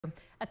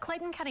A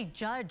Clayton County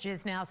judge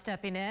is now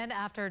stepping in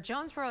after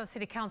Jonesboro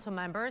City Council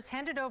members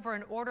handed over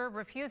an order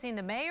refusing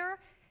the mayor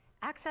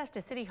access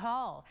to City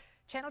Hall.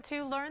 Channel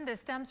 2 learned this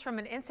stems from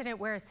an incident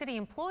where a city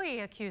employee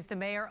accused the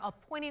mayor of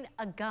pointing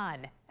a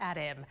gun at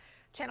him.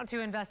 Channel 2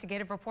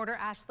 investigative reporter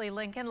Ashley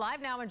Lincoln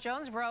live now in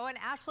Jonesboro. And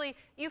Ashley,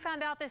 you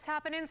found out this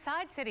happened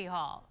inside City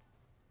Hall.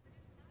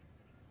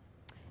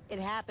 It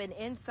happened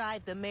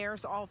inside the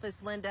mayor's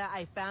office, Linda.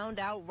 I found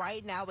out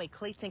right now a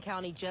Clayton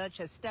County judge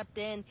has stepped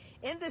in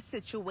this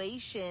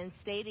situation,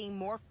 stating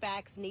more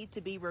facts need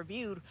to be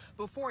reviewed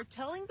before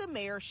telling the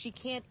mayor she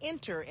can't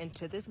enter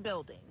into this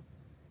building.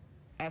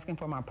 Asking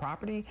for my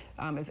property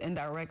is an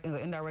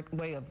indirect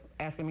way of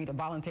asking me to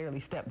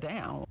voluntarily step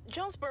down.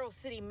 Jonesboro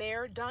City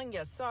Mayor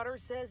Sartor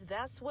says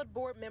that's what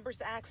board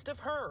members asked of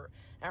her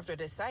after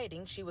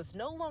deciding she was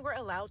no longer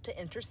allowed to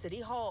enter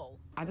City Hall.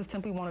 I just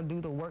simply want to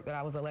do the work that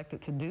I was elected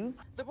to do.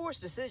 The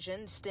board's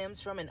decision stems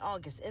from an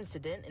August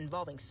incident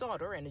involving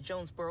Sartor and a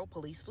Jonesboro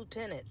police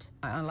lieutenant.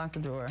 I unlocked the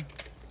door,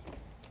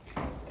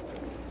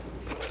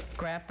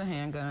 grabbed the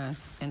handgun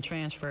and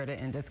transferred it,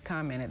 and just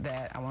commented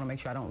that I want to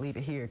make sure I don't leave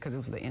it here because it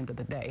was the end of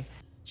the day.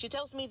 She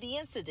tells me the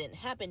incident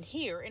happened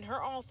here in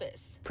her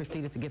office.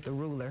 Proceeded to get the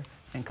ruler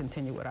and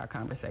continue with our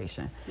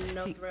conversation.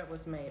 No threat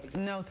was made.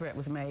 No threat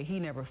was made. He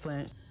never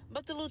flinched.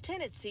 But the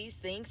lieutenant sees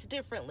things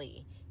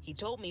differently. He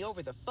told me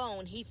over the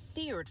phone he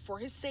feared for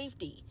his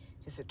safety.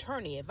 His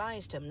attorney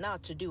advised him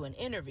not to do an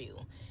interview.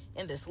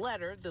 In this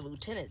letter the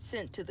lieutenant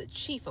sent to the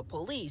chief of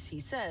police, he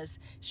says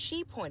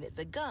she pointed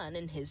the gun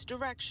in his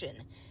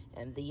direction,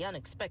 and the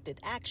unexpected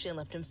action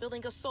left him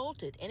feeling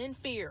assaulted and in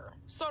fear.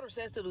 Sartor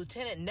says the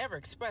lieutenant never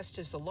expressed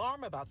his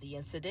alarm about the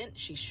incident.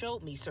 She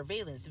showed me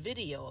surveillance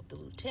video of the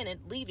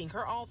lieutenant leaving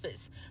her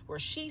office, where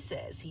she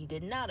says he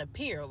did not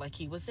appear like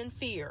he was in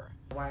fear.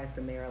 Why is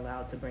the mayor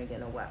allowed to bring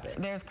in a weapon?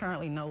 There's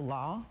currently no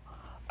law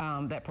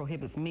that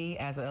prohibits me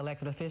as an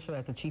elected official,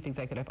 as the chief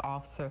executive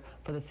officer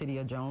for the city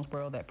of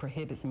Jonesboro, that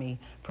prohibits me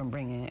from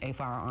bringing a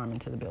firearm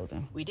into the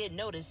building. We did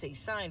notice a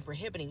sign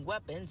prohibiting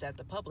weapons at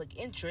the public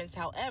entrance.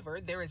 However,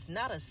 there is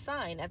not a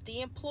sign at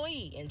the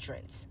employee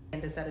entrance.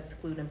 And does that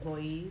exclude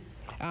employees?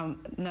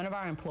 None of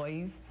our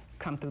employees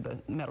come through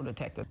the metal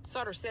detector.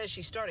 Sartor says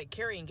she started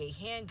carrying a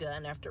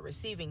handgun after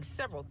receiving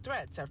several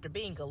threats after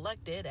being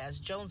elected as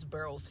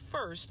Jonesboro's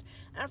first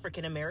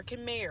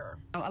African-American mayor.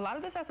 A lot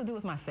of this has to do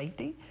with my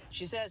safety.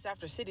 She says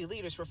after city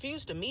leaders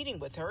refused a meeting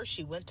with her,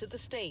 she went to the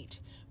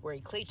state, where a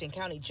Clayton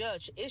County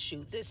judge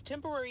issued this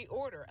temporary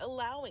order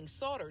allowing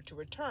Sartor to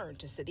return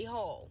to City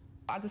Hall.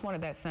 I just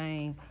wanted that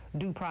same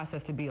due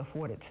process to be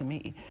afforded to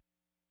me.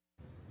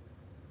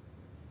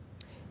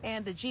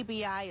 And the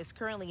GBI is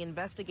currently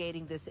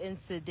investigating this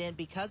incident.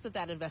 Because of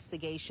that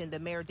investigation, the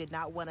mayor did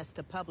not want us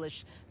to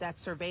publish that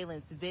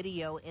surveillance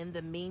video. In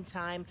the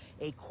meantime,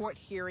 a court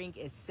hearing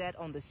is set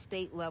on the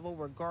state level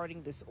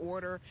regarding this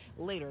order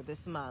later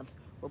this month.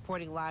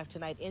 Reporting live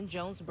tonight in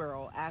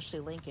Jonesboro,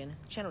 Ashley Lincoln,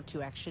 Channel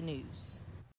 2 Action News.